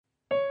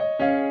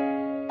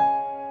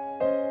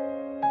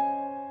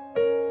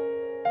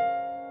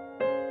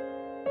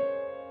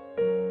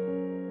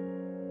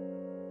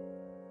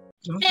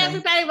Okay. Hey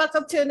everybody,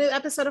 welcome to a new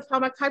episode of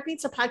Hallmark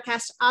Heartbeats, a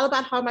podcast all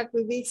about Hallmark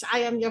movies. I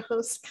am your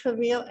host,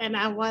 Camille, and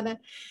I want to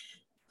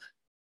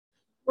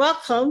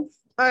welcome,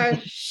 or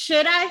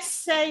should I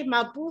say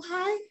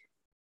Mabuhay?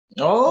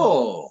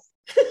 Oh.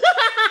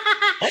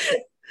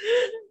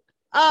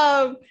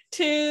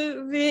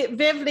 To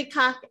Viv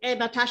Leacock and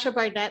Natasha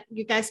Barnett.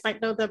 You guys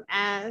might know them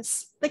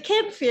as the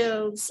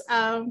Canfields.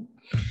 I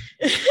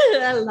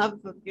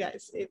love them,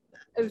 guys.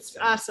 It's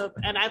awesome.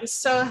 And I'm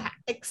so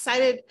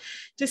excited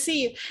to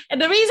see you.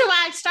 And the reason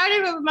why I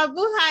started with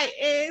Mabuhay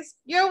is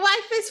your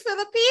wife is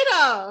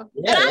Filipino.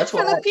 Yeah, and I'm that's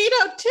why Filipino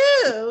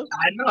too.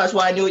 I know. That's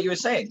why I knew what you were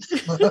saying.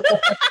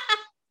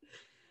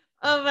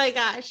 Oh my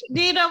gosh.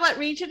 Do you know what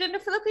region in the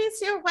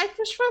Philippines your wife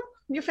is from?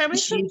 Your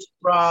family's from? She's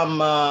from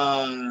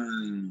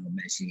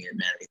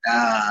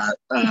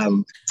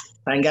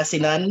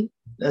Pangasinan.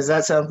 Does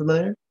that sound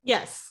familiar?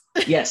 Yes.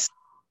 Yes.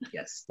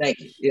 Yes. Thank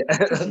you. Yeah.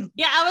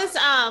 Yeah, I was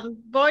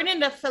born in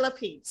the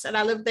Philippines and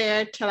I lived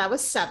there till I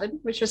was 7,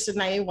 which was in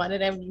 91.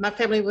 And then my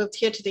family moved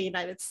here to the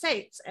United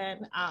States.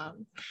 And I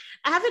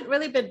haven't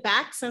really been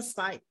back since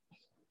like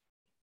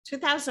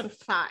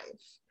 2005.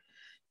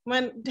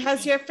 When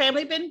has your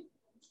family been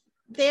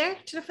there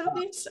to the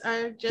Philippines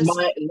or just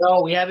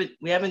No, we haven't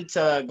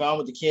gone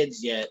with the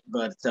kids yet,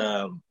 but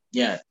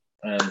yeah.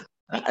 I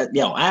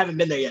haven't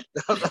been there yet.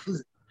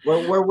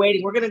 we're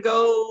waiting. We're gonna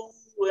go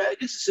I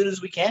guess as soon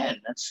as we can.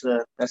 That's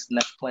the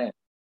next plan.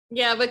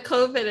 Yeah, with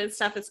COVID and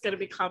stuff, it's going to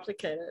be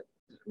complicated.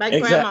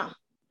 Exactly.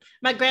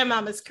 My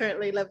grandma is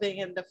currently living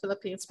in the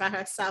Philippines by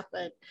herself,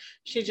 and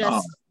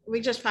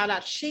we just found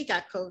out she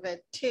got COVID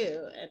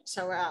too, and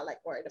so we're all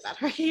like worried about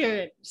her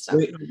here and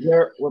stuff.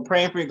 We're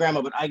praying for your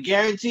grandma, but I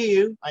guarantee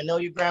you, I know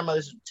your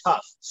grandmother's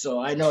tough,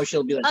 so I know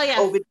she'll be like, oh yeah,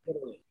 COVID.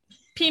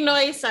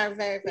 Pinoys are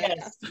very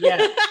tough.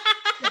 Yeah,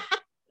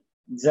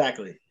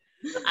 exactly.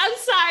 I'm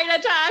sorry,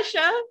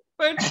 Natasha.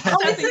 It's okay.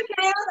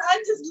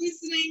 I'm just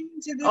listening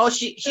to this. Oh,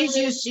 she's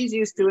used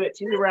to it.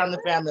 She's around the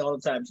family all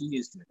the time. She's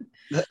used to it.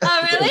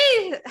 Oh,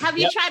 really? Have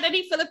you tried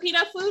any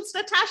Filipino foods,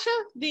 Natasha?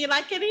 Do you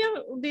like any?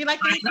 I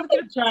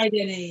haven't tried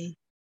any.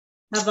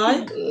 Have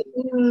I?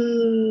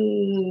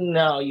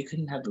 No, you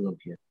couldn't have the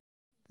lumpia.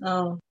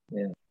 Oh,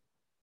 yeah.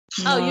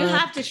 Oh, you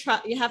have to try.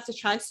 You have to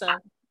try some.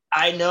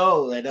 I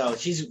know.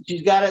 She's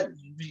got it.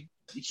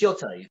 She'll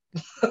tell you.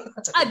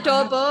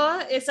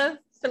 Adobo is a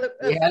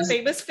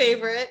famous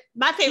favorite.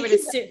 My favorite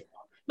is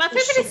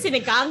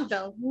sinigang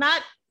though,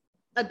 not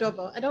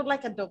adobo. I don't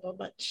like adobo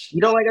much. You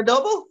don't like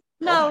adobo?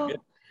 No,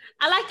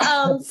 I like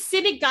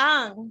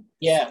sinigang.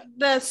 Yeah,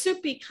 the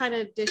soupy kind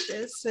of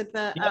dishes with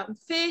the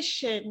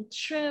fish and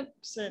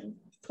shrimps and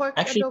pork.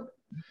 Actually, adobo.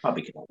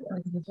 Probably can have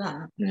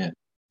that. Yeah.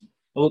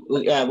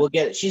 We'll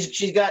get it. She's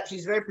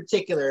very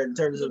particular in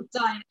terms of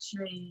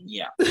dietary.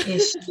 Yeah.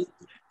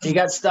 She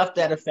got stuff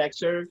that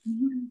affects her,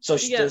 so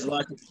there's a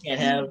lot she can't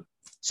have.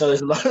 So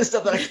there's a lot of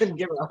stuff that I couldn't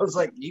give her. I was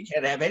like, you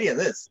can't have any of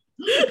this.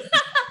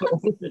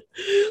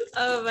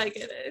 Oh my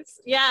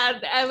goodness. Yeah,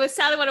 I was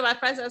telling one of my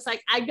friends, I was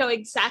like, I know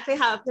exactly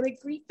how I'm going to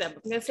greet them.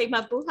 I'm going to say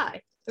Mabuhay.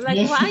 They're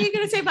like, why are you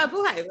going to say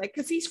Mabuhay? Like,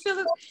 because his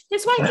wife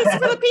is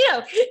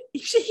Filipino. He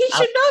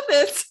should know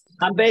this.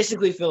 I'm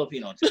basically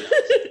Filipino too.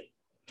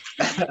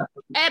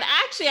 And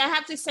actually, I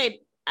have to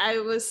say, I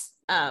was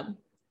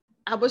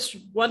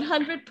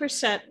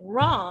 100%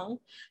 wrong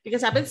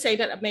because I've been saying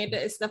that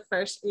Amanda is the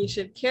first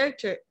Asian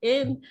character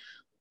in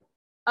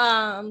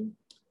When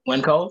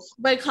Calls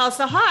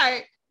the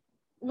Heart,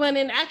 when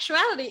in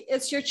actuality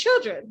it's your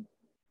children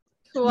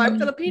who are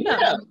Filipino.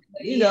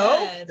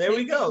 Yeah. There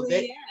we go.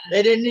 They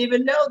didn't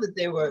even know that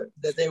they were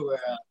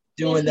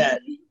doing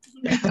that.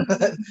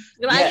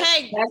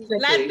 Hey,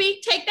 let me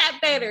take that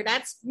banner.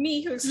 That's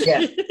me who's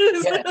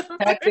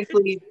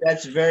Technically,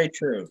 that's very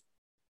true.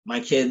 My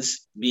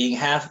kids being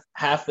half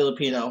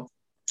Filipino,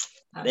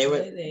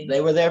 Absolutely. they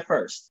were there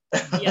first.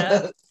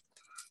 Yeah.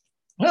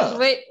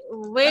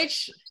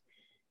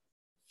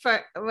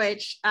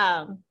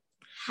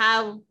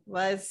 How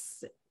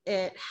was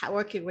it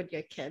working with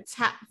your kids?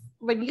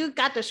 When you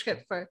got the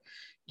script for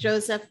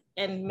Joseph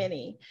and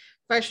Minnie,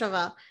 first of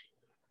all,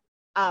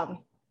 I'm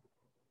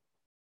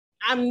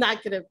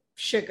not gonna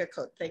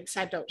sugarcoat things.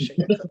 I don't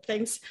sugarcoat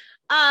things.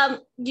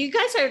 You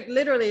guys are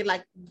literally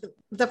like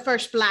the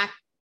first Black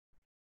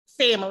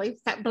family,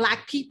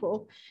 Black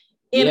people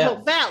in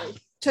Hope Valley.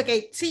 Took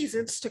 8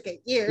 seasons, took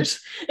 8 years.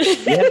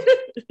 Yeah.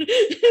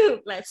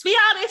 Let's be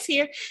honest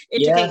here.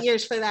 It took 8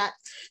 years for that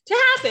to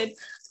happen.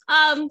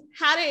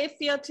 How did it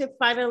feel to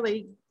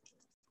finally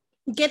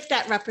get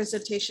that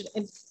representation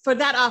and for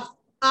that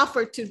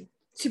offer to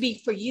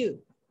be for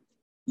you?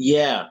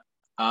 Yeah.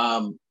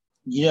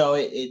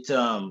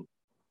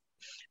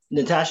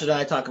 Natasha and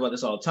I talk about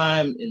this all the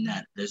time, in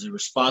that there's a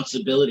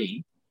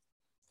responsibility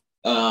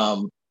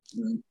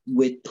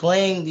with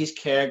playing these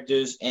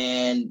characters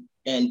and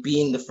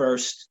being the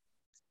first,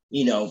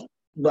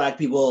 Black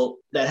people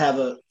that have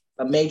a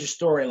major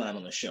storyline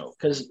on the show.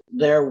 Because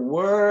there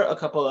were a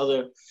couple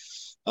other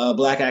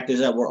Black actors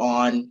that were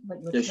on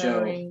the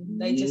show.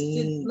 They just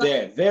did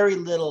very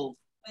little.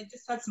 They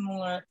just had some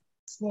more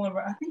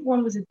smaller. I think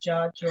one was a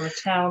judge or a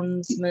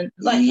townsman.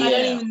 Like I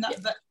don't even know,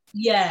 but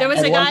yeah. There was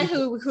And a one guy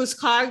people- whose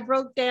car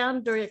broke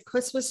down during a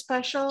Christmas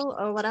special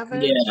or whatever.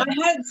 Yeah. I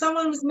heard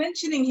someone was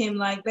mentioning him,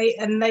 like they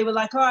were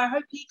like, "Oh, I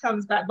hope he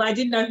comes back," but I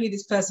didn't know who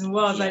this person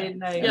was. Yeah. I didn't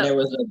know. And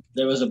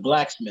there was a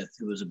blacksmith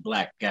who was a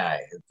black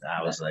guy.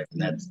 I was like,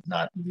 that's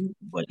not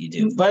what you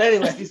do. But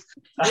anyways,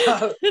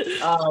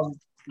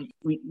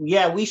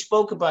 we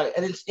spoke about it,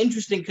 and it's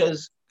interesting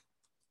because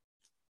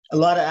a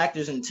lot of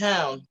actors in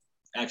town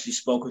actually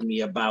spoke with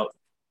me about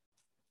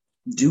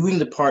doing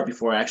the part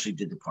before I actually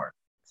did the part.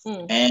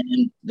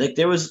 And like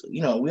there was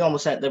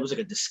like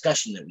a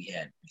discussion that we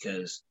had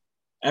because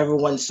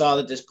everyone saw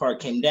that this part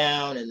came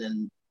down, and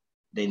then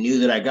they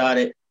knew that I got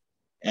it,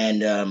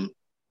 and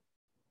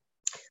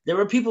there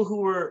were people who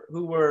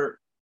were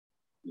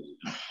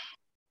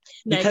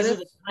because of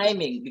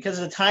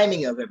the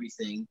timing of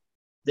everything,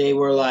 they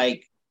were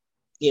like,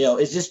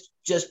 is this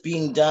just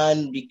being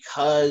done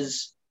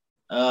because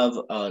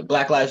of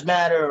Black Lives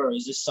Matter, or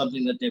is this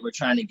something that they were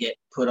trying to get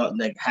put on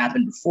that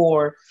happened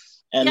before?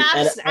 And,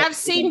 I've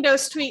seen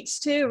those tweets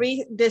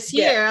too this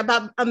year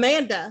about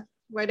Amanda,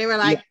 where they were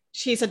like,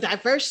 she's a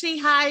diversity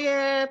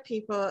hire.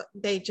 People,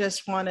 they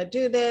just want to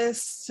do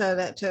this so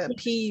that to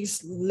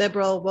appease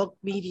liberal woke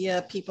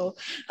media people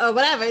or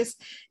whatever.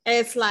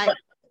 It's like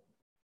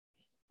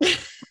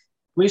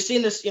we've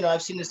seen this.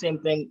 I've seen the same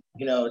thing.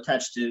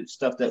 Attached to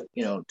stuff that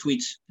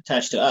tweets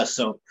attached to us.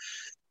 So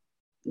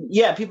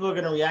yeah, people are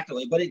going to react that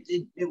way, but it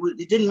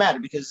didn't matter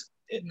because.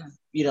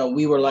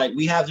 We were like,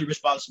 we have the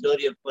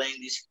responsibility of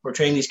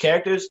portraying these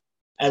characters,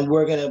 and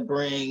we're gonna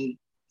bring,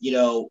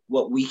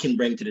 what we can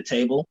bring to the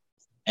table,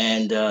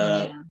 and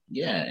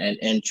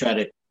and try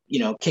to,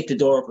 kick the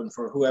door open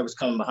for whoever's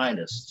coming behind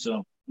us.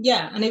 So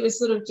yeah, and it was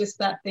sort of just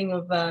that thing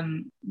of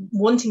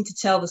wanting to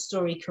tell the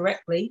story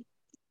correctly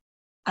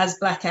as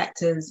Black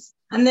actors,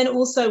 and then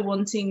also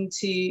wanting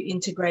to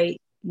integrate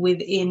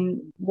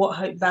within what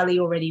Hope Valley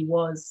already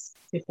was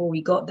before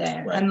we got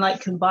there, and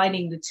like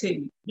combining the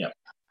two. Yeah.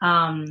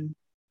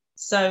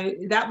 So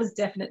that was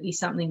definitely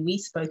something we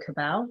spoke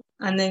about,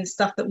 and then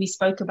stuff that we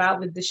spoke about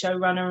with the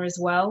showrunner as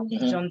well,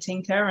 John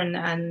Tinker, and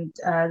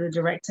the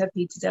director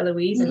Peter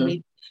DeLuise,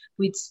 and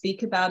we'd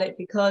speak about it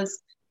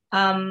because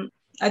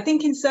I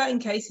think in certain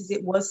cases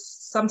it was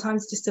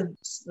sometimes just a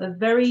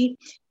very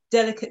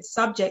delicate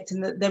subject,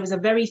 and that there was a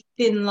very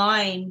thin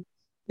line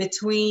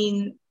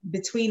between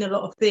a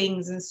lot of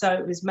things, and so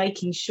it was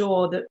making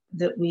sure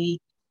that we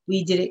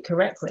did it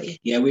correctly.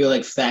 Yeah, we were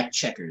like fact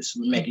checkers.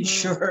 We're making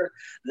sure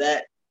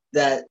that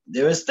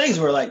there was things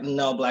where like,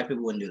 no, Black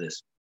people wouldn't do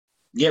this.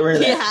 Get rid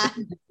of that.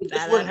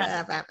 Yeah,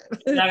 that happen.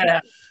 Not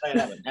gonna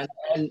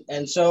happen.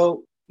 And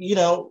so,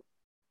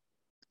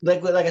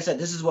 like I said,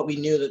 this is what we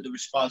knew that the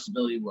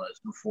responsibility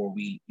was before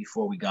we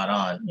got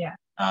on. Yeah.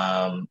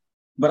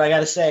 But I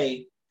gotta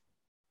say,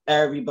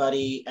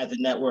 everybody at the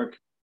network,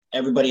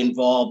 everybody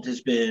involved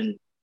has been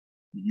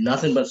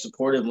nothing but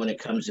supportive when it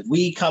comes. If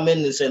we come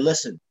in and say,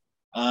 listen,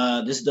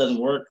 this doesn't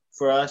work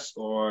for us,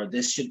 or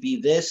this should be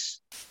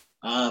this,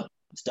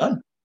 it's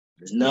done.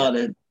 There's no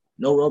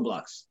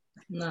roadblocks.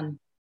 None.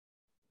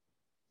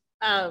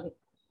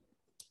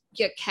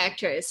 Your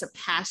character is a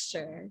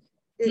pastor.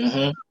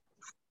 Mm-hmm.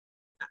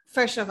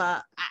 First of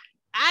all,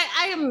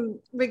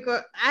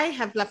 I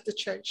have left the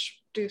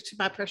church due to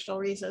my personal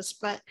reasons,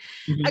 but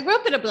I grew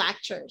up in a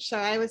Black church, so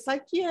I was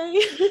like,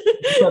 yay.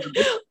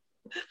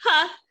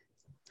 Huh?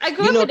 I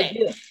grew up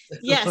in it.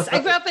 Yes, I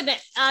grew up in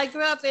it. I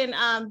grew up in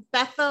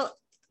Bethel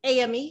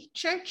AME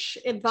Church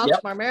in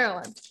Baltimore,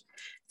 Maryland.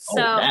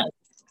 So,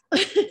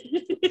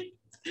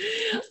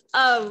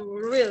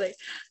 really,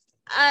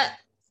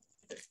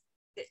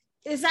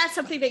 is that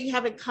something that you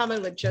have in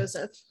common with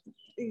Joseph?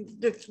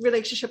 The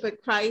relationship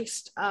with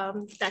Christ,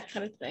 that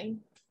kind of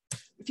thing.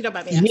 If you don't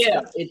mind me asking.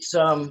 Yeah,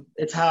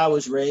 it's how I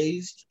was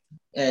raised,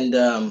 and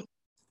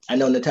I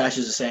know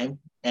Natasha's the same,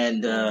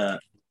 and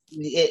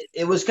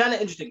it was kind of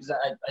interesting because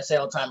I say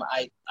all the time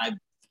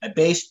I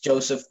based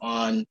Joseph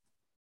on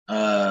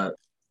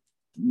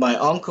my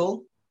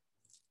uncle,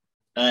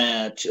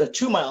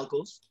 two my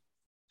uncles,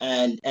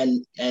 and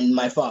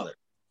my father.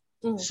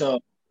 So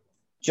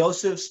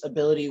Joseph's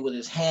ability with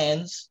his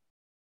hands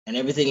and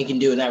everything he can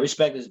do in that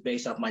respect is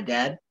based off my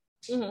dad,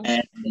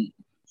 and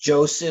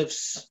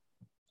Joseph's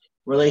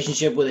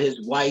relationship with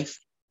his wife,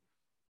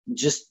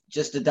 just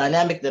the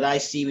dynamic that I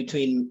see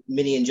between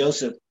Minnie and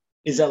Joseph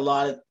is a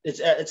lot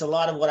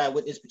of what I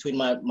witnessed between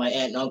my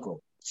aunt and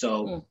uncle.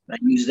 So I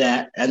use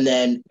that, and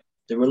then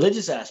the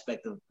religious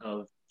aspect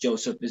of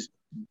Joseph is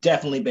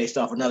definitely based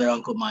off another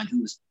uncle of mine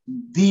who's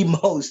the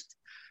most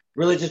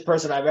religious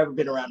person I've ever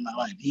been around in my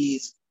life.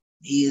 He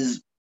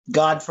is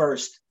God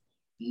first,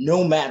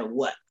 no matter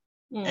what.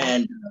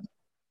 And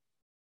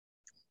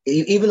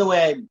even the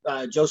way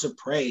Joseph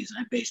prays,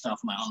 I based off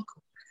my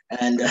uncle.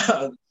 And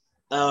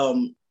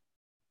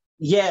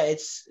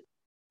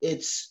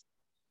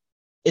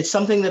it's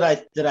something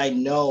that I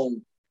know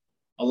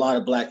a lot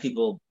of Black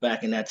people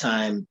back in that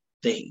time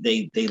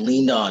they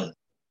leaned on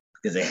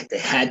because they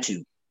had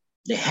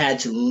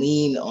to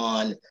lean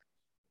on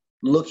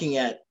looking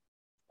at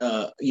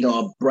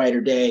a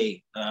brighter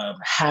day,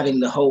 having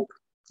the hope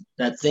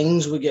that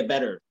things would get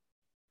better.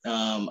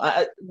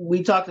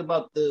 We talked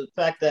about the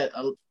fact that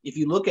if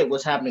you look at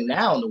what's happening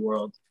now in the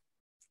world,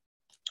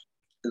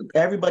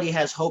 everybody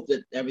has hope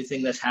that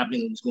everything that's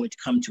happening is going to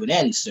come to an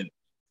end soon.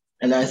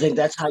 And I think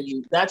that's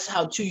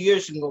how 2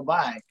 years can go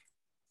by.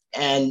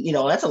 And,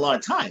 that's a lot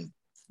of time.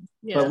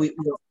 Yeah. But we're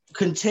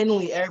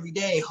continually every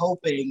day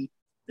hoping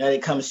that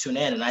it comes to an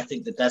end. And I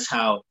think that's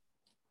how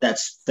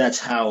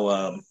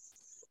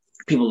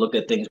people looked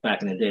at things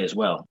back in the day as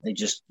well. They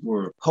just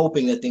were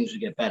hoping that things would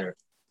get better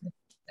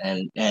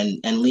and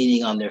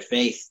leaning on their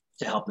faith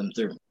to help them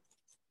through.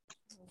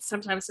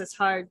 Sometimes it's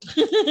hard,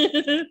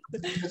 to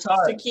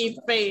keep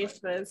faith,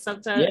 but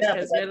sometimes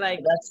because you're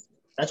like...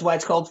 That's why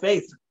it's called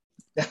faith.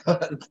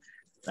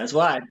 That's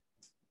why.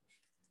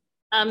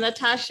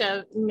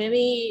 Natasha,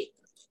 Minnie,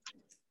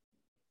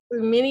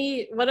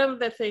 one of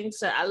the things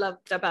that I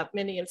loved about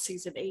Minnie in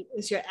season 8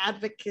 is her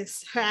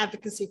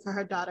advocacy for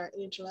her daughter,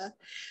 Angela,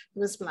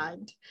 who is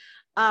blind.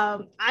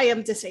 I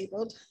am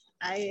disabled.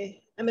 I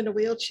am in a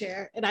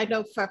wheelchair, and I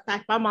know for a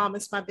fact my mom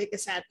is my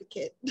biggest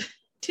advocate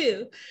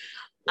too.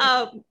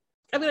 I'm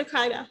gonna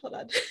cry now. Hold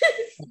on.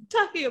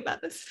 Talking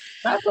about this.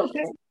 That's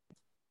okay.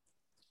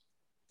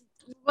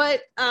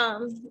 What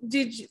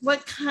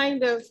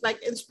kind of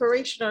like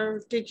inspiration,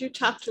 or did you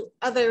talk to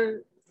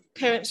other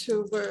parents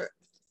who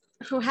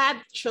had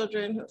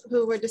children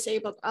who were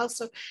disabled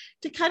also,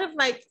 to kind of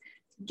like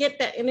get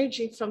that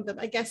energy from them,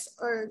 I guess,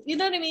 or you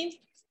know what I mean?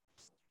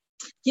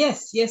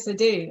 Yes, I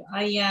do.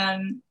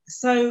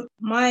 So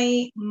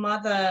my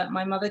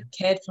mother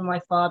cared for my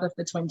father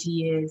for 20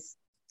 years.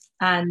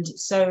 And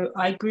so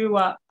I grew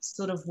up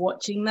sort of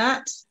watching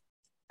that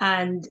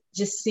and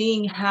just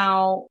seeing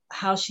how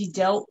she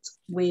dealt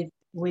with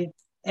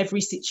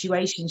every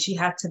situation she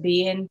had to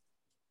be in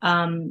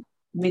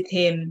with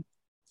him.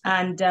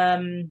 And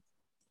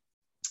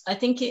I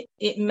think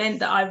it meant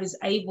that I was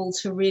able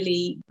to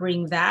really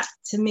bring that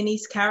to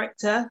Minnie's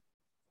character.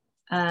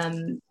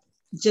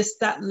 Just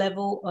that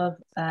level of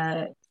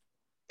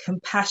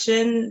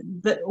compassion,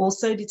 but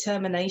also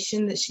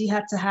determination that she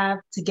had to have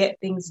to get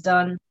things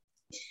done.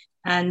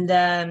 And,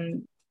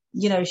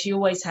 she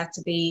always had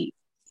to be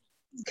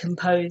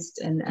composed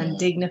and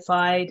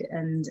dignified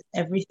and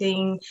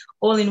everything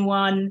all in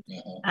one,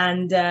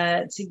 and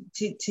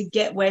to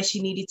get where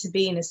she needed to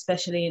be, and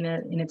especially in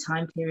a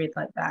time period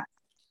like that.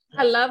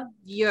 I love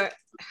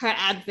her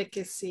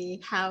advocacy,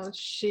 how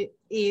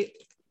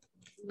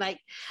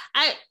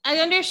I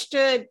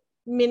understood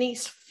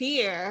Minnie's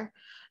fear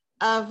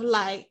of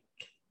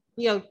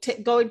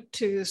going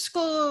to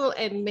school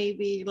and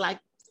maybe like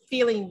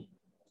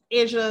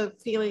Angela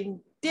feeling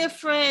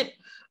different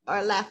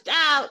or left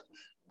out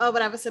or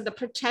whatever. So the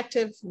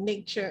protective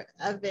nature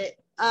of it.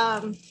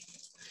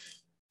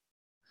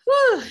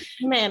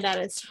 Man, that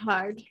is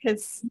hard,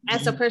 because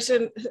as a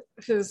person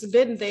who's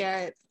been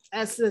there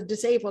as a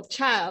disabled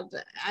child,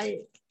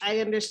 I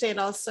understand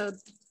also,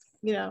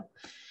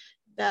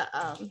 that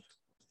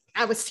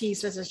I was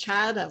teased as a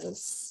child. I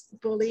was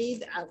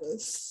bullied. I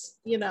was,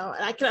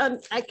 I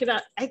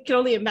can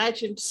only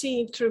imagine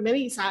seeing through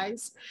Minnie's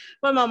eyes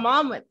what my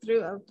mom went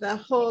through, of the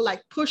whole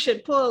like push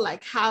and pull,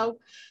 like how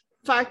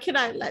far can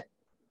I let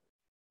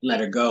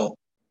her go?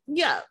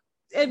 Yeah,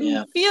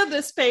 and feel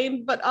this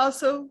pain, but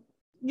also,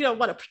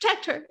 want to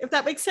protect her, if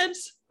that makes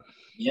sense.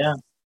 Yeah.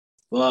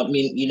 Well, I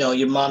mean,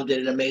 your mom did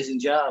an amazing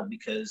job,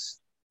 because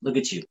look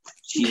at you.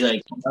 She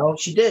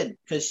she did,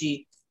 because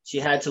she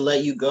had to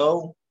let you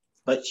go,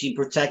 but she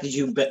protected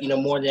you,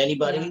 more than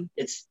anybody.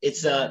 Yeah.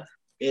 It's a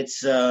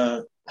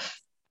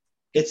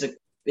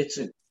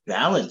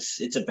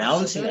balance. It's a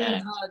balancing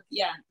act.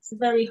 It's a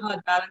very hard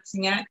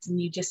balancing act, and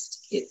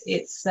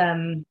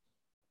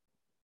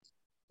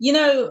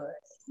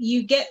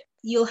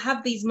you'll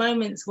have these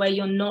moments where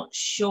you're not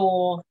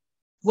sure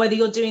whether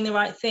you're doing the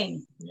right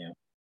thing. Yeah.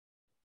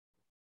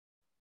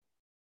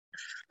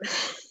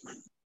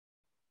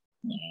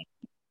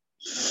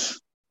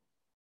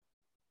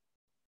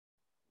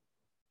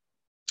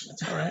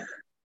 That's all right.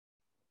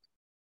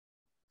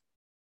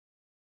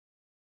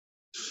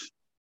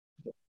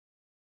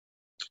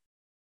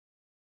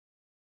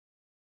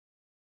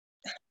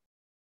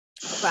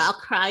 While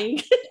crying.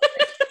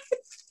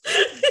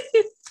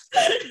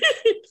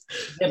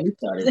 Get me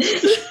started.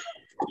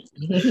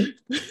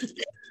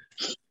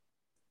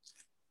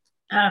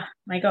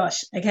 My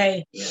gosh.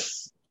 Okay.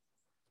 Yes.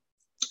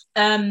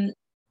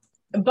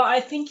 But I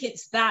think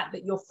it's that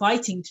you're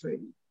fighting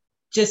through,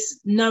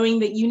 just knowing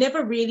that you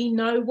never really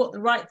know what the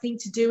right thing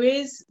to do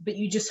is, but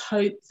you just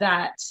hope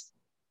that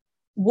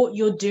what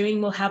you're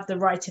doing will have the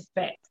right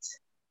effect.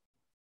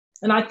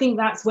 And I think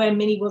that's where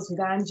Minnie was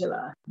with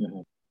Angela.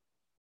 Mm-hmm.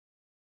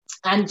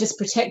 And just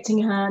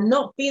protecting her,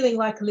 not feeling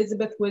like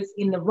Elizabeth was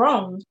in the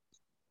wrong,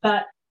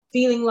 but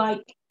feeling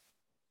like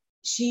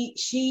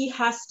she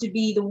has to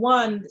be the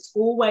one that's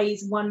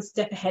always one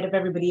step ahead of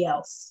everybody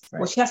else.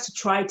 Right. Or she has to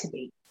try to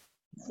be.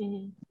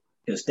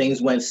 Because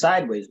things went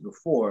sideways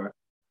before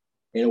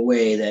in a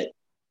way that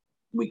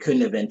we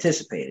couldn't have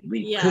anticipated.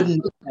 We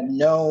couldn't have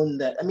known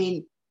that. I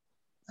mean,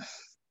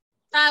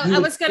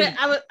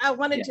 I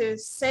wanted to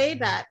say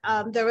that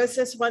there was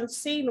this one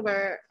scene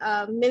where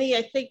Minnie,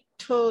 I think,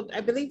 told,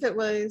 I believe it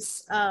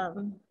was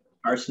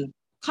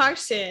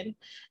Carson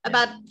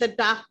about the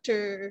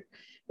doctor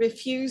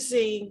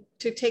refusing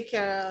to take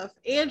care of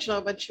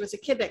Angela when she was a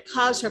kid that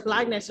caused her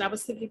blindness. And I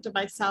was thinking to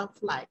myself,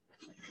 like,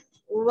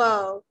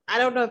 whoa, I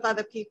don't know if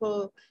other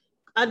people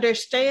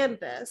understand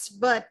this,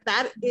 but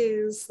that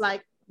is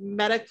like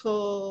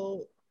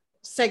medical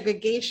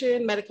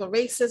segregation, medical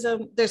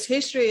racism. There's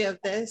history of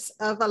this,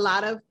 of a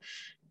lot of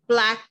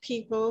Black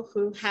people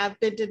who have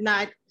been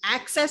denied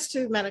access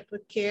to medical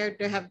care.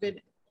 There have been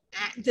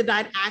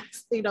denied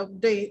access,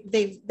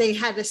 they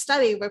had a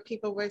study where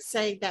people were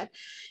saying that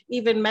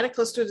even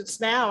medical students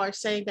now are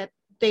saying that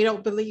they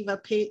don't believe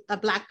a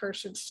Black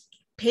person's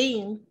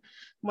pain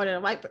more than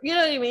a white person. You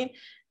know what I mean?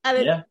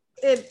 And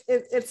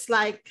it's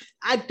like,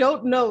 I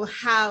don't know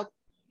how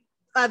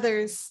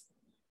others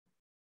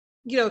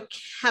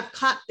have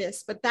caught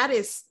this, but that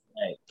is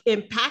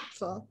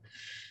impactful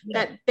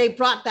that they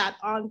brought that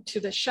onto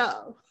the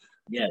show.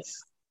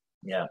 Yes.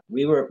 Yeah.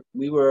 We were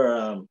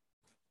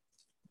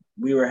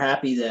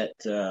happy that,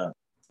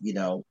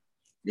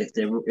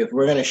 if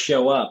we're going to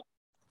show up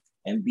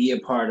and be a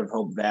part of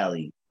Hope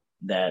Valley,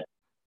 that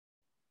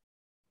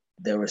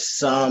there was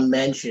some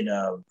mention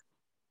of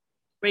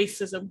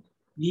racism.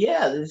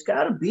 Yeah, there's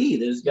got to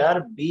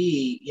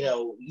be,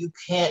 you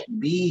can't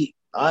be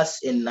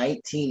us in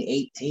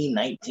 1918,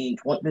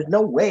 1920. There's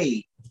no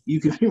way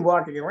you can be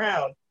walking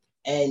around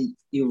and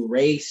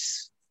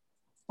erase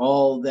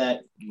all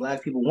that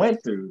Black people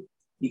went through.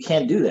 You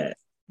can't do that.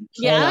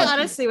 I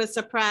honestly was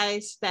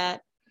surprised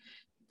that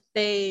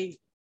I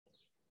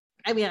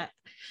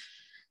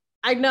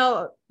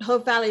know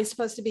Hope Valley is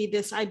supposed to be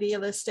this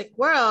idealistic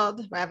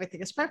world where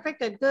everything is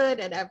perfect and good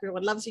and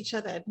everyone loves each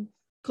other and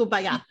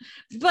kumbaya.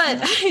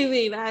 But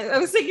I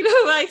was thinking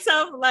to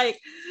myself, like,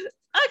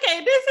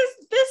 okay,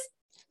 this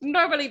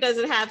normally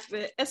doesn't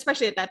happen,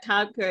 especially at that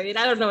time period.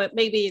 I don't know, it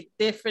may be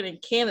different in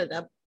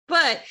Canada,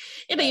 but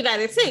in the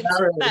United States,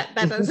 that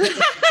doesn't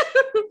happen.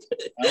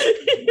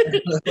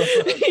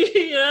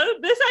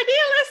 This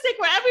idealistic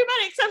where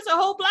everybody accepts a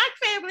whole Black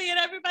family and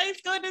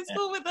everybody's going to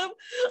school with them.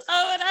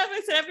 Oh, and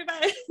obviously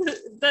everybody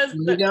does.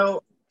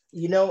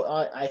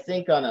 I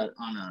think on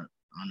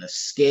a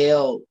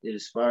scale,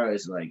 as far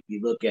as like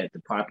you look at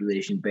the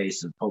population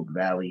base of Hope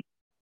Valley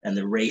and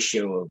the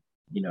ratio of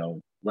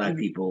Black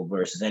people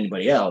versus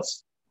anybody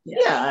else,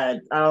 I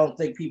don't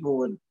think people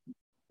would.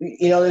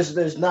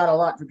 There's not a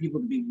lot for people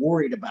to be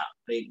worried about.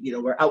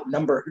 We're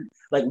outnumbered.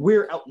 Like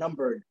we're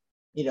outnumbered.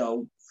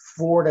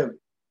 4 to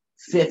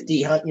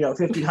 50.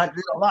 1,500.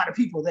 There's a lot of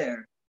people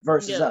there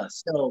versus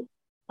us. So,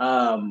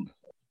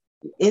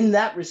 in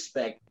that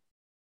respect,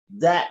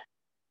 that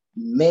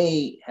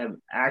may have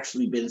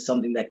actually been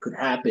something that could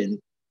happen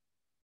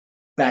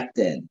back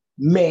then.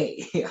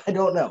 I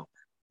don't know,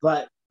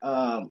 but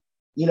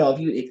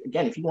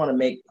if you want to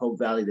make Hope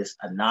Valley this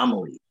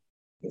anomaly,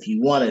 if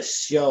you want to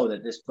show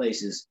that this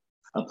place is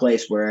a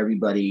place where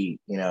everybody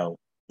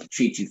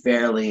treats you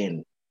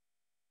fairly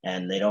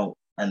and they don't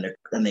they're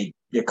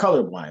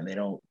colorblind, they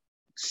don't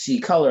see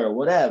color or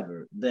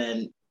whatever,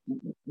 then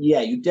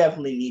you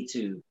definitely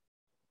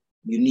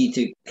need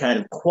to kind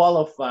of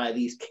qualify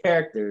these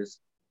characters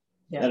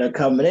that are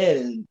coming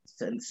in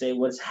and say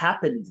what's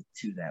happened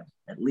to them.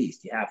 At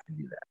least you have to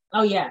do that.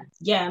 Oh yeah,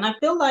 and I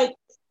feel like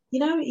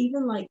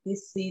even like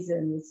this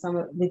season with some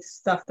of this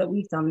stuff that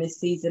we've done this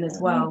season as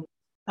well.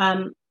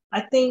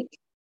 I think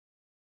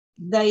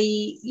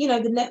they,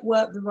 the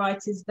network, the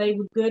writers, they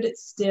were good at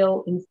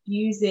still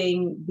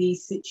infusing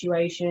these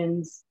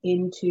situations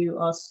into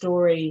our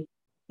story.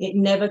 It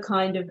never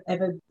kind of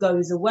ever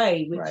goes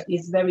away, which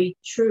is very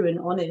true and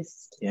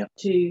honest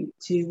to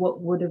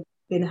what would have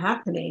been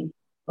happening.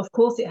 Of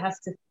course, it has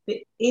to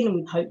fit in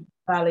with Hope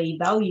Valley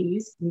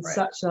values and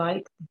such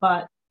like,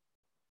 but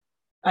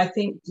I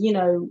think,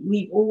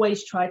 we've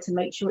always tried to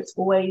make sure it's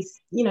always,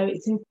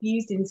 it's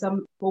infused in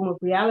some form of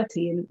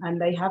reality,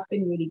 and they have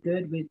been really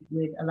good with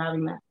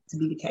allowing that to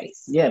be the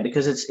case. Yeah,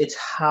 because it's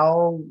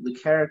how the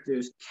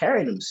characters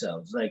carry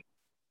themselves, like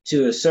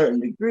to a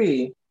certain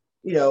degree.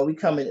 We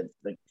come in,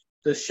 like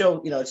the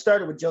show, it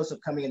started with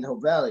Joseph coming into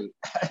Hope Valley,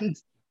 and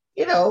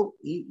you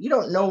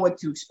don't know what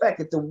to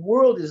expect. If the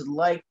world is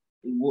like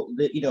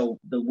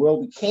the world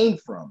we came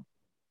from,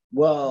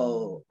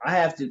 well, I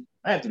have to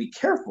be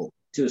careful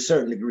to a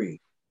certain degree.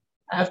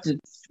 I have to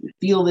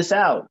feel this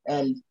out.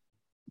 And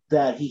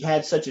that he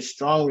had such a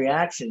strong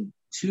reaction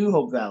to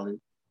Hope Valley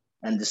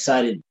and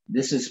decided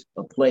this is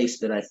a place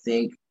that I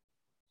think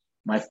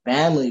my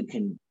family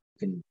can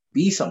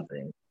be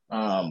something.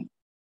 I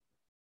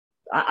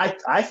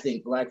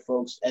think Black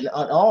folks and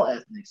all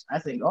ethnics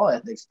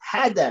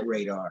had that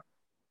radar,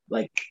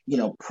 like,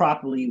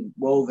 properly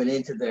woven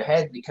into their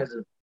head because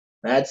of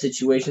bad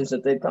situations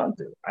that they've gone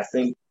through. I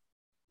think,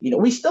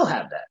 we still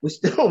have that. We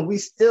still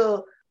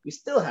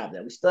have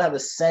that. We still have a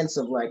sense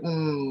of like,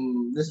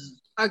 this is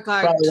our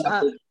guards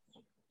up.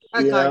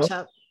 Our guards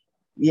up.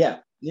 Yeah.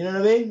 You know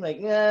what I mean? Like,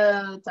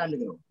 time to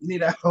go.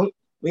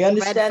 We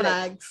understand red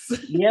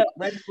flags. Yeah,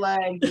 red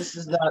flag. This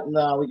is not.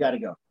 No, we got to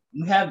go.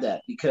 We have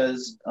that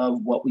because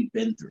of what we've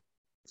been through.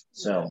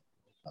 So,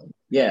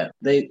 yeah,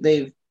 they've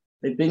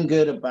been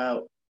good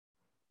about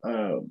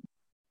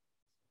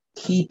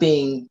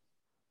keeping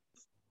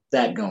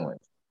that going.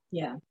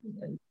 Yeah,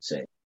 I'd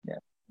say. Yeah.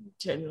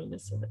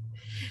 Genuineness of it.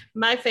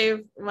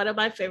 One of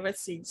my favorite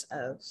scenes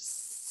of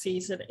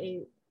season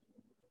 8.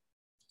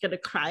 Gonna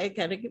cry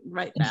again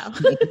right now.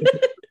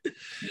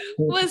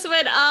 was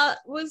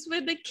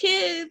when the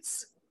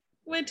kids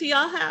went to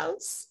your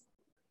house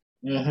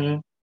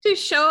to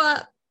show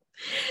up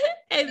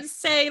and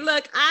say,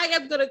 "Look, I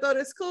am gonna go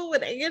to school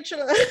with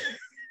Angela.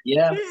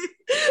 Yeah,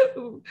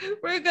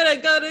 we're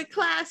gonna go to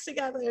class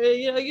together.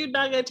 You know, you're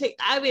not gonna take."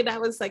 I mean, I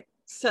was like,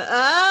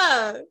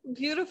 so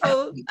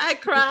beautiful. I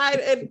cried,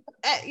 and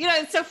you know,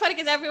 it's so funny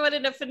because everyone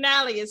in the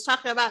finale is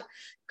talking about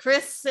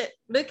Chris,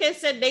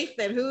 Lucas, and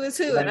Nathan, who is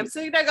who, and I'm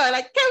sitting there going,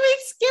 like, can we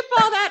skip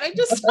all that and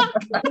just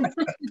talk about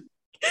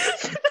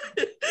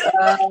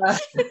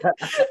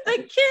the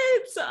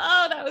kids?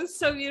 Oh, that was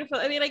so beautiful.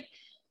 I mean, like,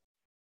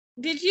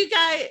 did you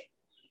guys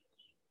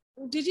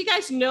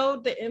know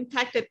the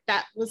impact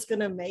that was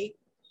gonna make,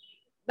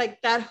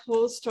 like that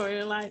whole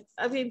storyline?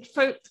 I mean,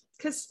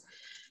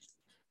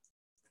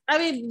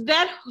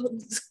 that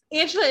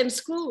Angela in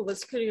school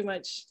was pretty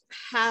much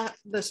half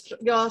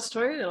your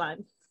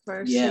storyline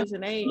for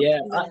season 8.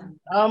 Yeah.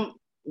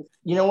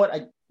 You know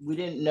what? We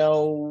didn't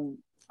know.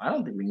 I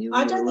don't think we knew.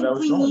 I don't think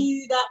we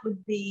knew that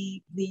would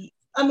be the.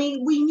 I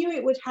mean, we knew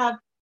it would have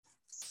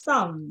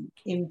some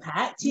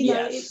impact. You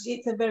know,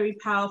 it's a very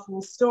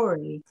powerful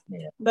story.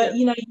 Yeah. But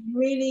you know,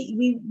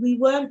 really, we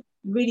weren't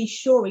really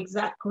sure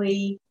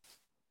exactly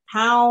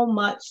how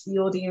much the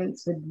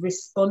audience would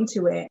respond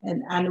to it,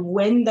 and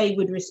when they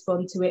would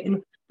respond to it,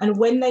 and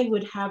when they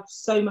would have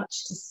so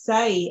much to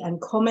say and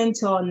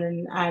comment on,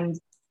 and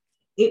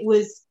it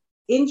was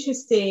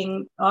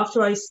interesting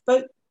after I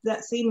spoke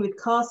that scene with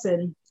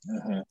Carson,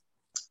 and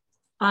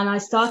I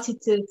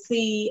started to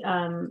see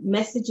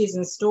messages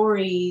and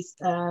stories,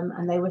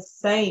 and they were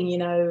saying, you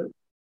know,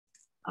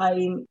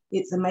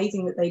 it's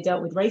amazing that they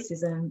dealt with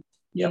racism,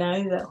 you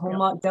know, that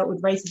Hallmark dealt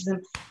with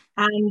racism,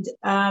 and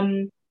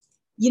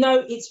you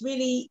know, it's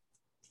really,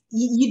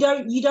 you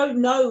don't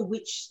know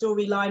which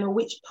storyline or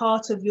which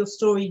part of your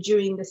story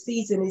during the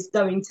season is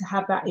going to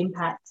have that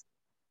impact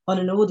on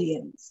an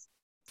audience.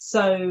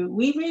 So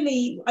we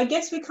really, I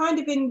guess we're kind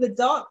of in the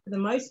dark for the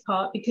most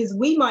part, because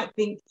we might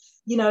think,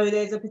 you know,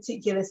 there's a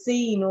particular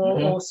scene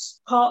or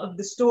part of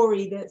the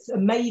story that's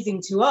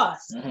amazing to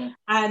us,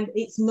 and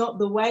it's not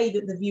the way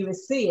that the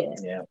viewers see it.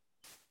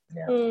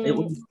 We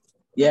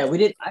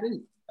didn't.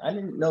 I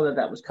didn't know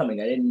that was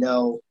coming. I didn't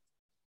know.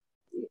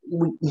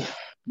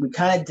 We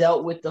kind of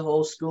dealt with the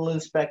whole school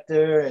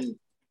inspector, and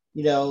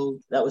you know,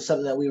 that was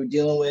something that we were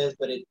dealing with,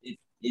 but I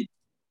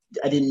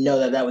didn't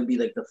know that would be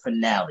like the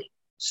finale.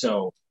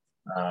 So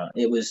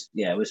it was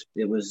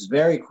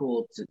very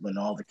cool when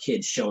all the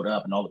kids showed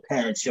up and all the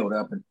parents showed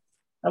up, and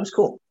that was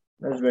cool.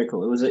 That was very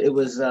cool. It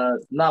was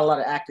not a lot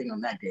of acting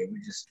on that day.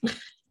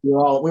 We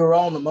were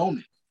all in the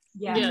moment.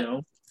 Yeah.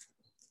 You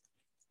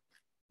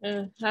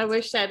know? I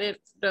wish that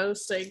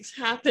those things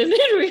happened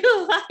in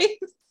real life.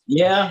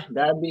 Yeah,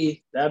 that'd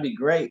be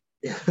great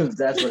if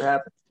that's what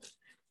happened.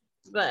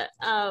 But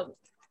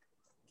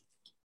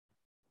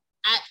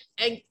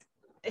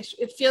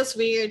it feels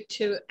weird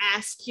to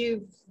ask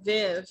you,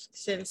 Viv,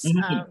 since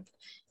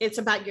it's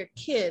about your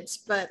kids.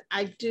 But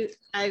I do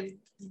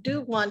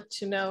want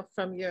to know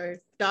from your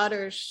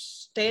daughter's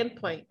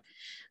standpoint.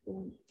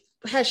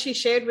 Has she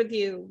shared with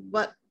you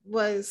what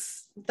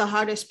was the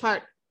hardest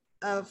part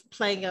of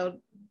playing a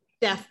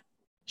deaf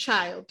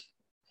child?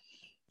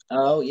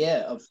 Oh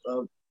yeah,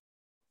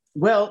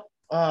 well,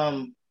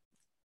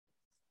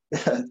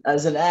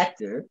 as an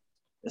actor,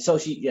 so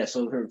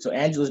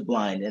Angela's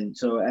blind, and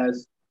so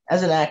as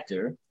an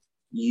actor,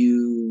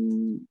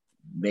 you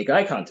make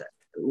eye contact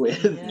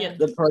with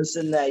the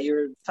person that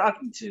you're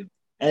talking to,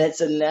 and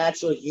it's a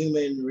natural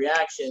human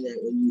reaction that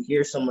when you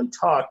hear someone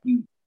talk,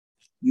 you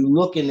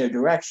look in their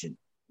direction.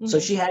 So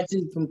she had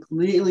to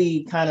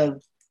completely kind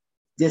of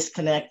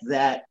disconnect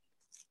that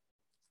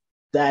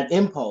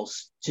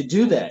impulse to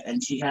do that,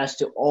 and she has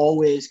to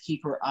always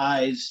keep her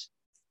eyes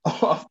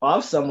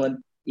off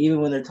someone, even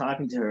when they're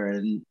talking to her,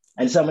 and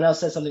someone else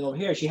says something over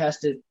here, she has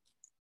to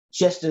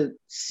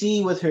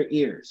see with her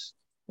ears.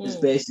 It's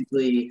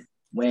basically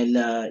when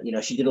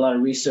she did a lot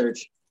of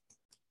research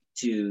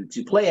to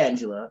play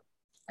Angela,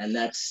 and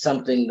that's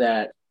something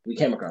that we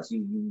came across.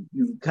 You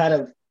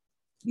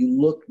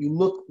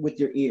look with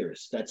your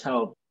ears. That's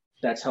how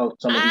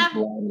somebody's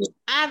blind.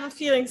 I have a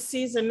feeling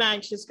season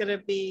 9 she's gonna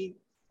be.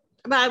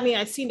 But I mean,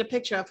 I've seen the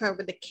picture of her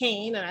with the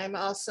cane, and I'm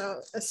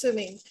also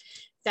assuming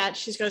that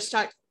she's going to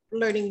start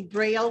learning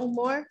Braille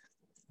more,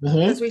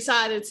 because we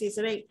saw it in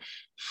season 8.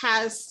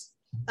 Has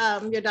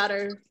your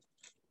daughter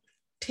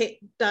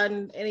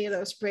done any of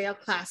those Braille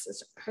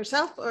classes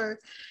herself, or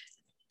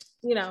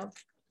you know?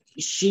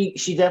 She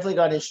definitely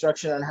got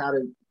instruction on how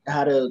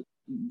to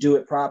do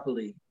it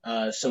properly,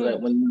 so that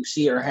when you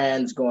see her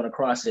hands going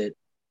across it,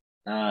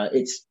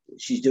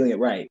 she's doing it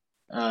right.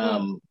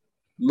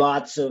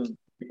 Lots of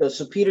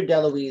so Peter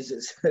DeLuise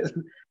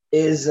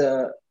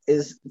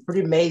is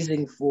pretty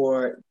amazing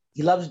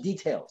he loves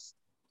details.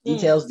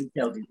 Details.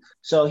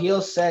 So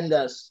he'll send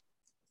us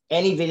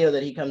any video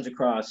that he comes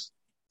across.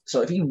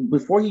 So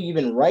before he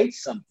even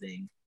writes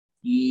something,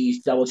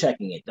 he's double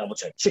checking it,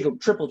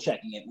 triple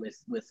checking it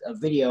with a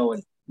video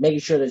and making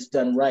sure that it's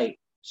done right.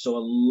 So a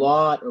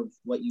lot of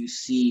what you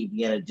see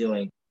Vienna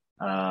doing,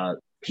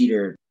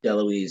 Peter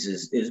DeLuise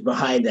is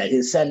behind that.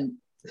 He'll send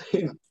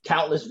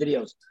countless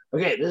videos.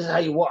 Okay, this is how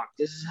you walk.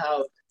 This is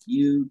how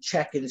you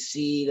check and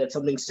see that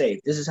something's safe.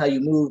 This is how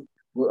you move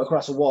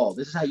across a wall.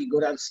 This is how you go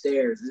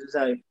downstairs. This is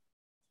how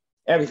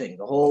everything,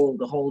 the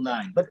whole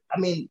nine. But I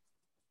mean,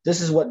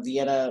 this is what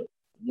Vienna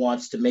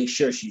wants to make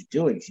sure she's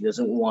doing. She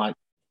doesn't want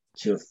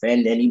to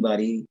offend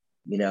anybody,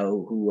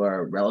 who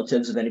are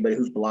relatives of anybody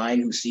who's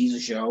blind, who sees the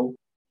show.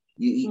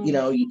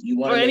 You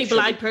want or any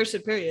blind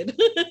person, period.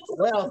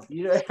 Well,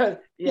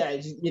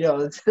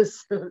 it's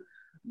just,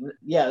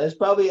 that's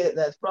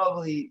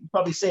probably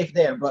safe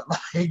there, but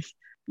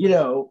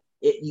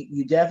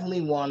you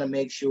definitely want to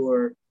make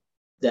sure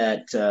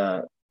that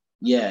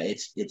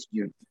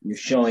you're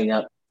showing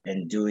up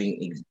and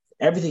doing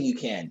everything you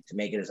can to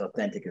make it as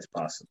authentic as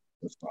possible.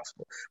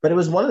 But it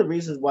was one of the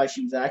reasons why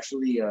she was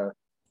actually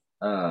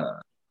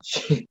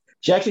she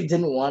actually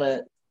didn't want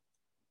to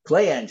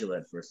play Angela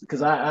at first,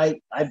 because I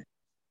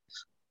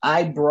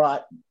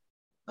brought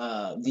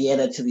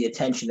Vienna to the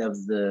attention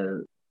of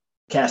the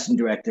casting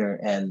director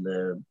and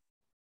the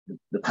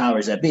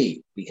powers that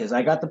be, because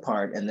I got the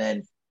part, and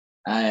then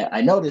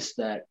I noticed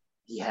that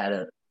he had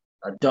a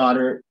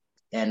daughter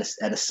and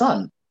a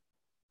son.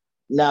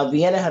 Now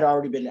Vienna had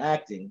already been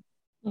acting,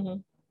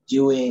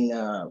 doing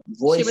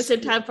voice. She was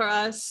in Time for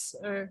Us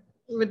or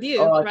with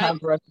you, right? Time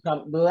for Us to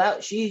come.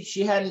 But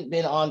she hadn't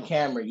been on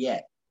camera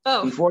yet.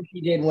 Oh, before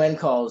she did When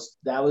Calls,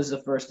 that was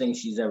the first thing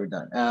she's ever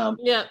done.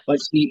 But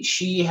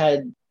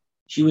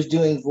she was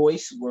doing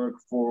voice work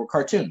for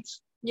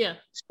cartoons. Yeah.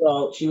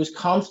 So she was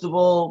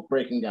comfortable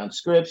breaking down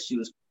scripts. She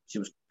was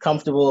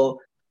comfortable,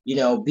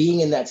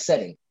 being in that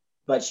setting.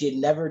 But she had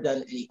never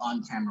done any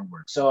on-camera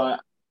work. So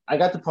I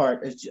got the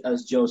part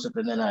as Joseph,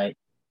 and then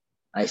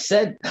I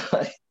said,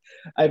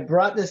 I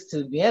brought this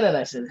to Vienna, and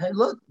I said, hey,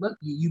 look,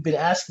 you've been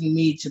asking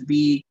me to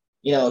be,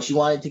 she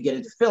wanted to get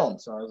into film.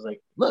 So I was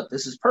like, look,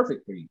 this is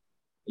perfect for you.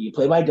 You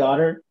play my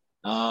daughter.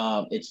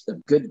 It's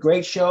a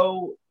great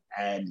show,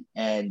 and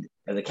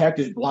the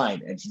character's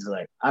blind. And she's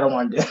like, I don't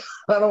want to do it.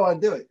 I don't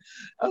want to do it.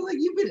 I was like,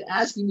 you've been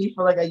asking me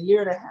for like a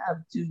year and a half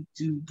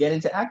to get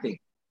into acting.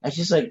 And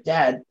she's like,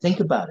 Dad, think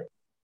about it.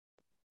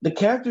 The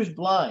character's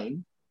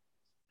blind.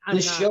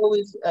 The show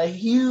is a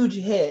huge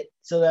hit.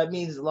 So that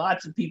means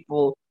lots of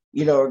people,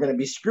 are going to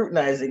be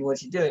scrutinizing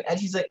what you're doing. And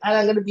she's like, and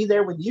I'm going to be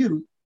there with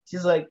you.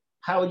 She's like,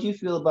 how would you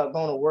feel about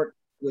going to work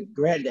with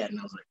Granddad? And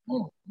I was like,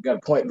 oh, you got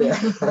a point there.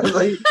 I was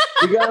like,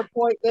 you got a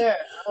point there.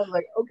 I was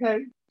like,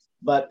 okay.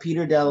 But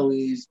Peter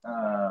DeLuise,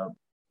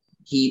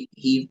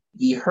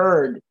 he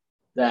heard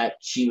that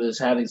she was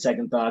having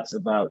second thoughts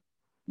about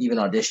even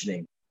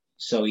auditioning.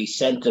 So he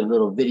sent a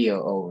little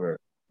video over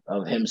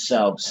of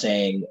himself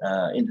saying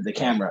into the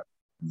camera,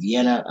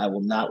 Vienna, I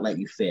will not let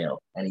you fail.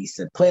 And he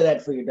said, play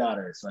that for your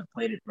daughter. So I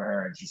played it for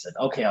her, and she said,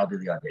 okay, I'll do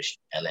the audition.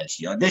 And then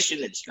she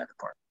auditioned and she got the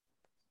part.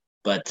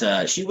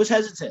 But she was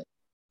hesitant.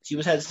 She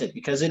was hesitant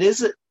because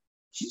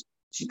she's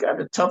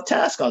got a tough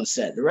task on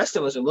set. The rest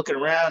of us are looking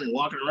around and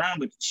walking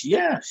around, but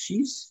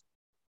she's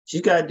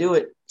got to do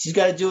it. She's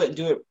got to do it and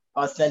do it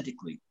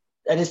authentically.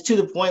 And it's to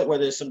the point where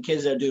there's some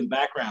kids that are doing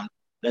background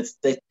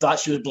they thought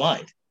she was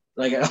blind.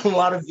 Like a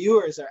lot of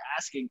viewers are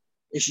asking,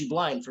 is she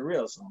blind for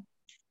real? So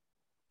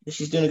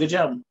she's doing a good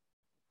job.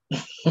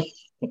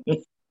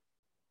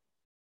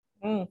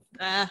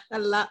 I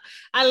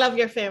love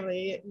your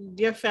family.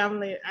 Your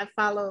family. I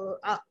follow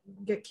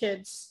your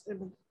kids.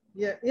 And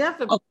you have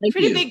a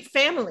pretty big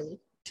family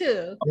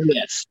too. Oh,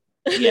 yes.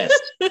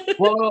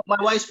 Well, my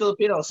wife's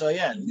Filipino, so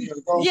yeah.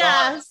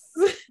 Yes.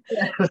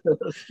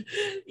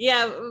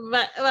 Yeah,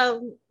 but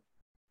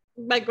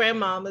my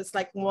grandmom is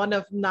like one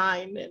of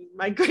 9, and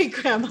my great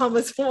grandmom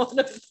is one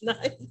of 9.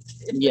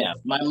 Yeah,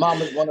 my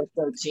mom is one of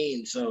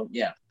 13, so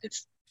yeah,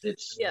 it's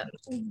yeah.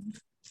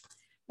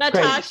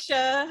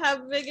 Natasha, how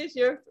big is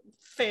your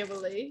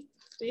family?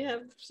 Do you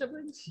have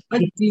siblings? I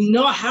do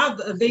not have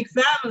a big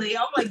family.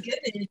 Oh my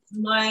goodness.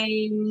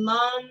 My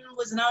mom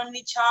was an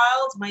only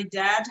child. My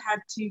dad had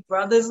 2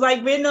 brothers.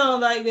 Like, we're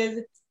not like,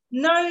 there's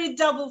no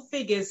double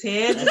figures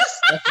here.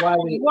 That's why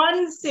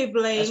one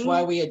sibling. That's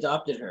why we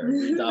adopted her.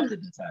 We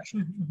adopted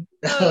Natasha.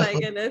 Oh my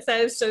goodness,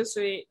 that is so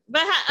sweet.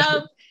 But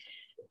well,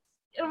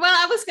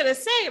 I was gonna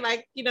say,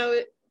 like,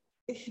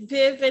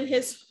 Viv and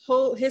his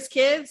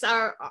kids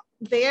are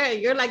there,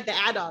 and you're like the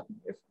add-on,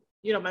 if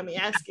you don't mind me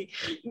asking,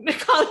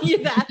 calling you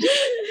that.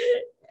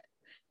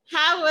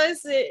 How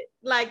was it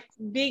like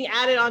being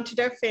added onto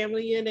their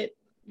family unit?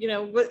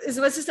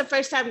 Was this the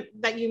first time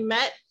that you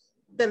met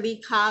the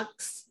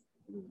Leacocks?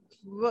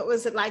 What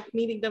was it like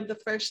meeting them the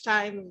first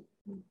time?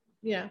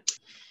 Yeah.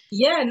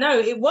 Yeah, no,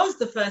 it was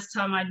the first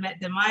time I'd met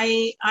them.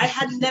 I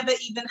had never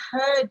even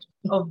heard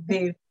of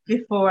Viv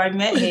before I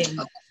met him.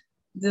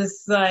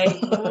 Just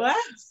like, what?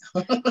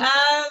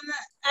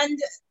 And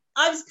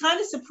I was kind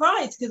of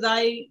surprised because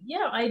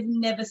I'd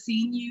never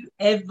seen you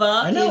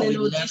ever in an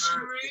audition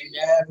room.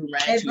 Never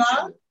ran into each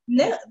other.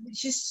 No,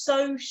 it's just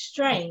so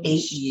strange.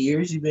 8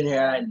 years you've been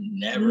here, I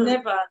never.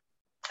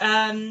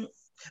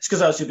 It's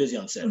because I was too busy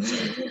on set.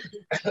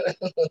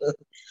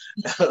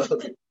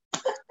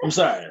 I'm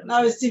sorry.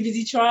 I was too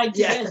busy trying to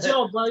get a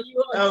job while you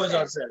were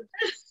on set.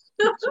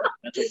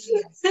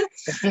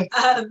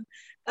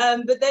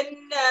 But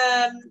then,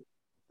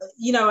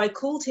 I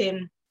called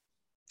him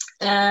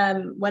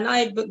when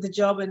I booked the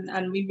job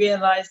and we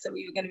realized that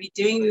we were going to be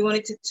we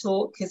wanted to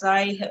talk because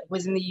I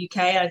was in the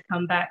UK. I'd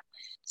come back.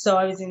 So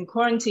I was in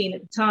quarantine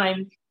at the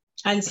time.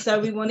 And so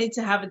we wanted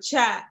to have a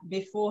chat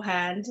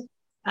beforehand.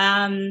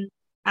 From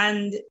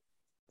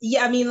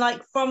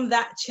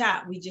that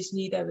chat, we just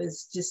knew there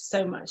was just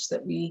so much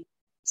that we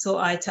saw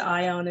eye to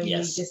eye on, and we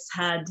just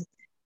had,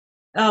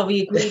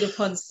 we agreed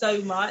upon so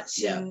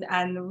much,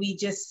 and we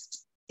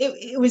just,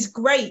 it was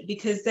great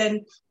because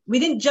then we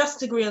didn't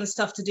just agree on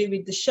stuff to do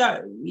with the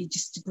show, we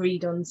just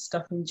agreed on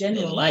stuff in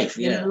general. In life.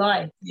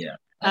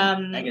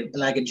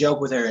 I could joke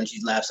with her and she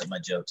laughs at my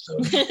jokes. So.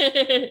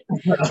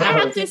 I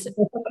have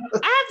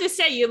to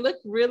say, you look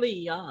really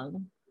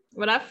young.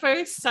 When I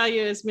first saw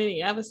you as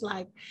Minnie, I was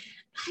like,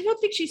 I don't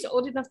think she's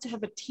old enough to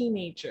have a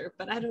teenager,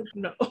 but I don't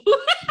know.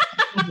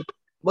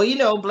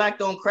 Well, black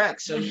don't crack,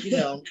 so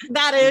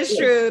That is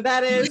true.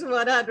 That is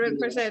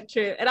 100%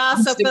 true. And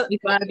also, I'm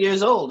 65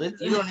 years old.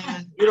 You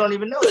don't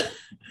even know that.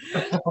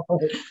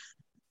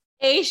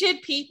 Asian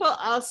people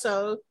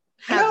also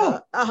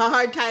have a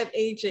hard time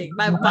aging.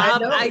 My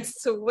mom, I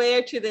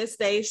swear to this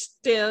day,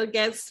 still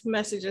gets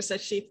messages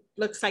that she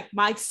looks like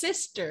my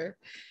sister,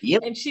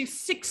 and she's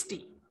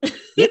 60.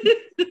 Yep.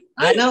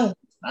 I know.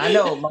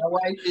 My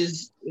wife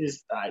is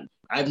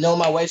I've known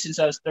my wife since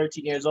I was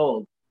 13 years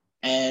old,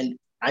 and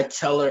I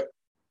tell her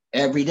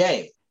every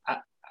day,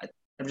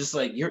 I'm just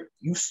like, you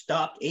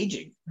stopped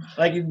aging.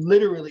 Like, you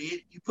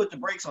literally, you put the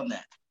brakes on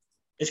that.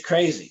 It's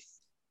crazy.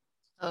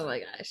 Oh my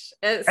gosh.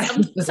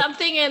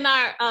 Something in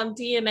our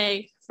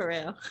DNA, for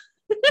real.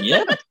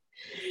 Yeah.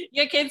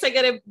 Your kids are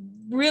going to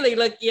really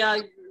look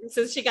young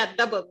since she got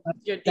double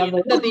your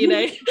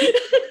DNA.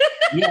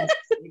 Yes,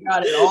 you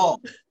got it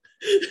all.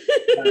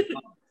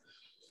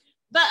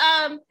 But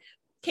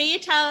can you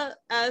tell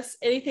us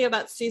anything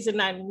about season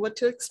 9? What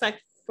to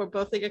expect for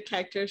both of your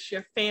characters,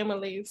 your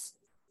families?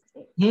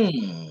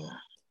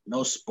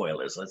 No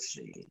spoilers. Let's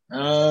see.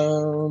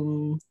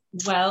 Well,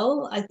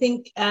 I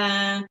think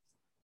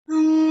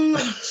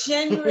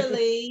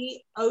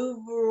generally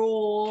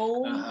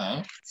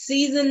overall,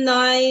 season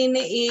 9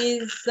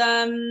 is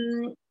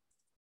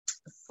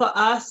for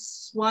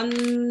us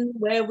one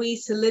where we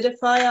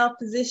solidify our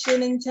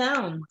position in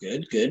town.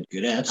 Good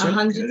answer.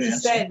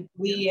 100%.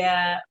 We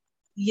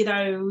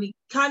we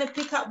kind of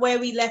pick up where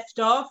we left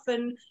off,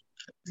 and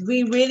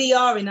we really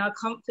are in our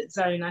comfort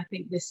zone, I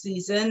think, this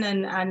season,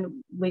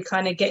 and we're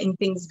kind of getting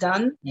things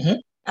done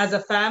as a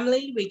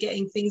family. We're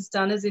getting things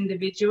done as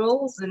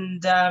individuals,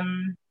 and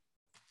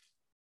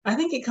I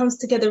think it comes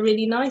together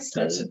really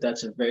nicely.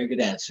 That's a very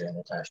good answer,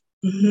 Natasha.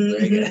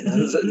 Very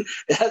good.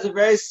 That's a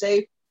very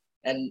safe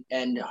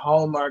and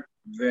hallmark,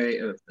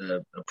 very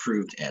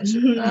approved answer.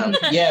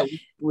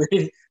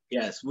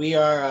 We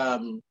are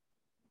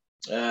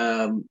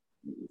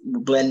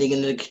blending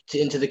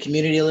into the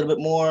community a little bit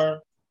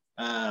more.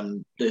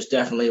 There's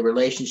definitely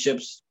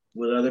relationships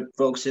with other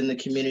folks in the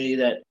community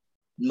that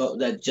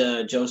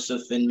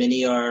Joseph and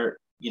Minnie are,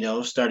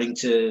 starting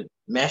to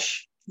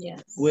mesh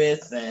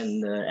with,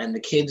 and the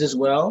kids as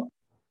well,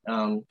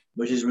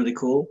 which is really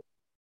cool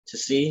to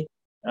see.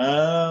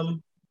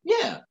 And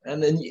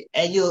then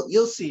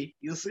you'll see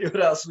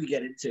what else we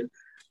get into.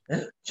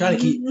 Trying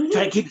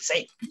to keep it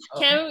safe.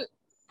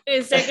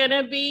 Is there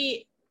gonna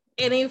be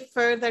any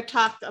further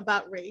talk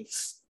about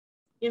race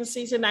in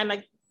season 9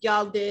 like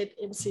y'all did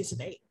in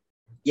season 8?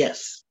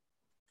 Yes.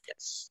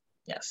 It's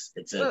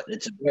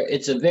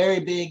a very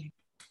big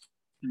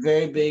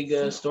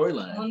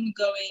storyline.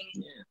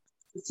 Ongoing.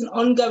 It's an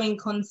ongoing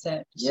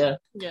concept. Yeah.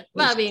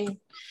 Well, I mean,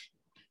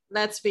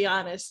 let's be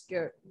honest.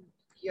 You're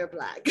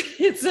Black.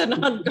 It's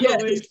an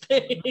ongoing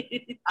thing.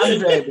 I'm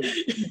very big.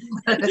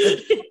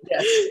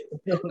 Yes.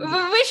 We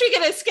wish we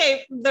could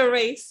escape the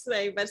race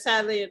thing, but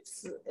sadly,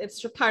 it's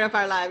part of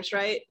our lives,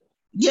 right?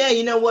 Yeah.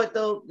 You know what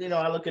though?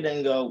 I look at it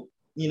and go,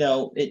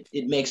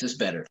 it makes us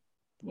better.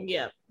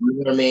 Yeah. You know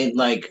what I mean?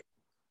 Like,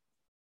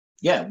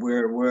 yeah,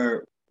 we're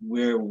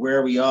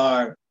where we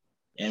are,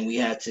 and we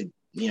had to,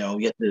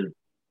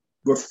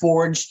 we're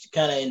forged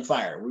kind of in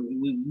fire.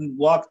 We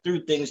walk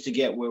through things to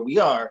get where we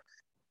are.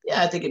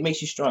 Yeah, I think it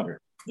makes you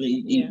stronger.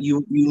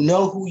 You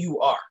know who you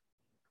are.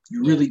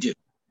 You really do,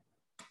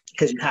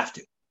 because you have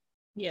to.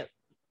 Yeah.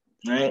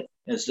 Right.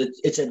 It's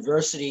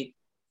adversity.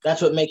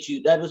 That's what makes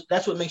you.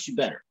 That's what makes you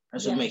better.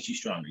 That's what makes you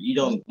stronger. You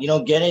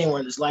don't get anywhere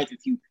in this life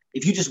if you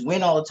just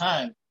win all the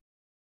time.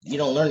 You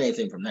don't learn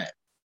anything from that.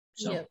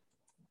 So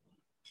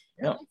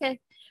Yeah. Okay.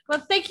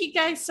 Well, thank you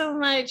guys so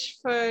much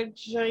for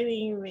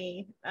joining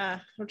me.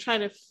 I'm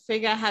trying to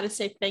figure out how to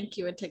say thank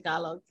you in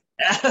Tagalog.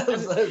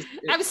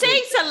 I'm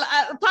saying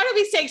part of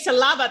me saying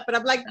salamat, but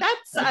I'm like,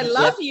 that's I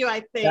love you,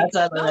 I think.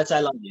 That's I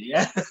love you,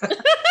 yeah.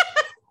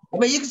 I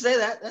mean, you can say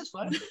that. That's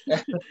fine.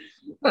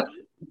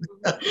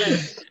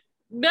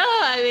 No,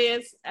 I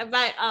mean,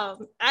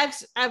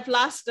 it's I've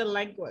lost the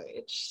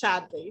language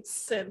sadly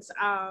since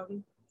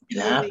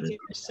moving here.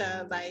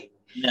 So like,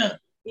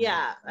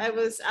 yeah, I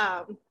was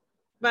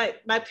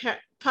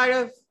part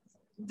of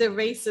the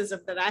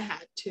racism that I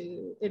had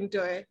to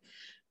endure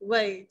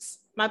was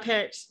my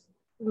parents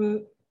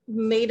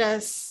made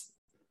us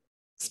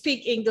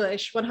speak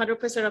English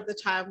 100% of the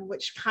time,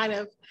 which kind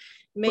of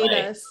made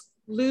us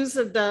lose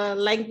the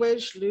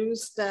language,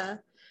 lose the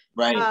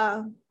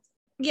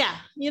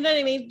you know what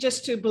I mean,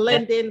 just to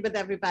blend in with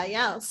everybody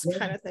else,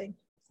 kind of thing.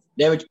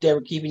 They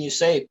were keeping you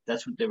safe.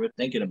 That's what they were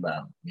thinking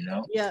about, you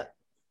know. Yeah.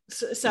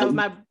 So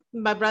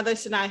my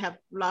brothers and I have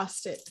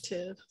lost it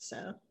too.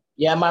 So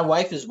yeah, my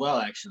wife as well.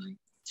 Actually,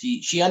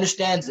 she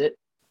understands it.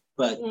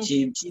 But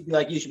she'd be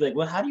like, you should be like,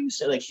 well, how do you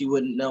say, like, she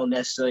wouldn't know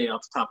necessarily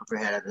off the top of her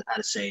head how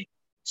to say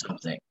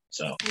something.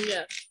 So,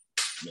 yeah.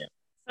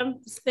 Some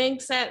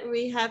things that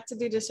we have to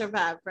do to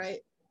survive, right?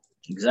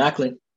 Exactly.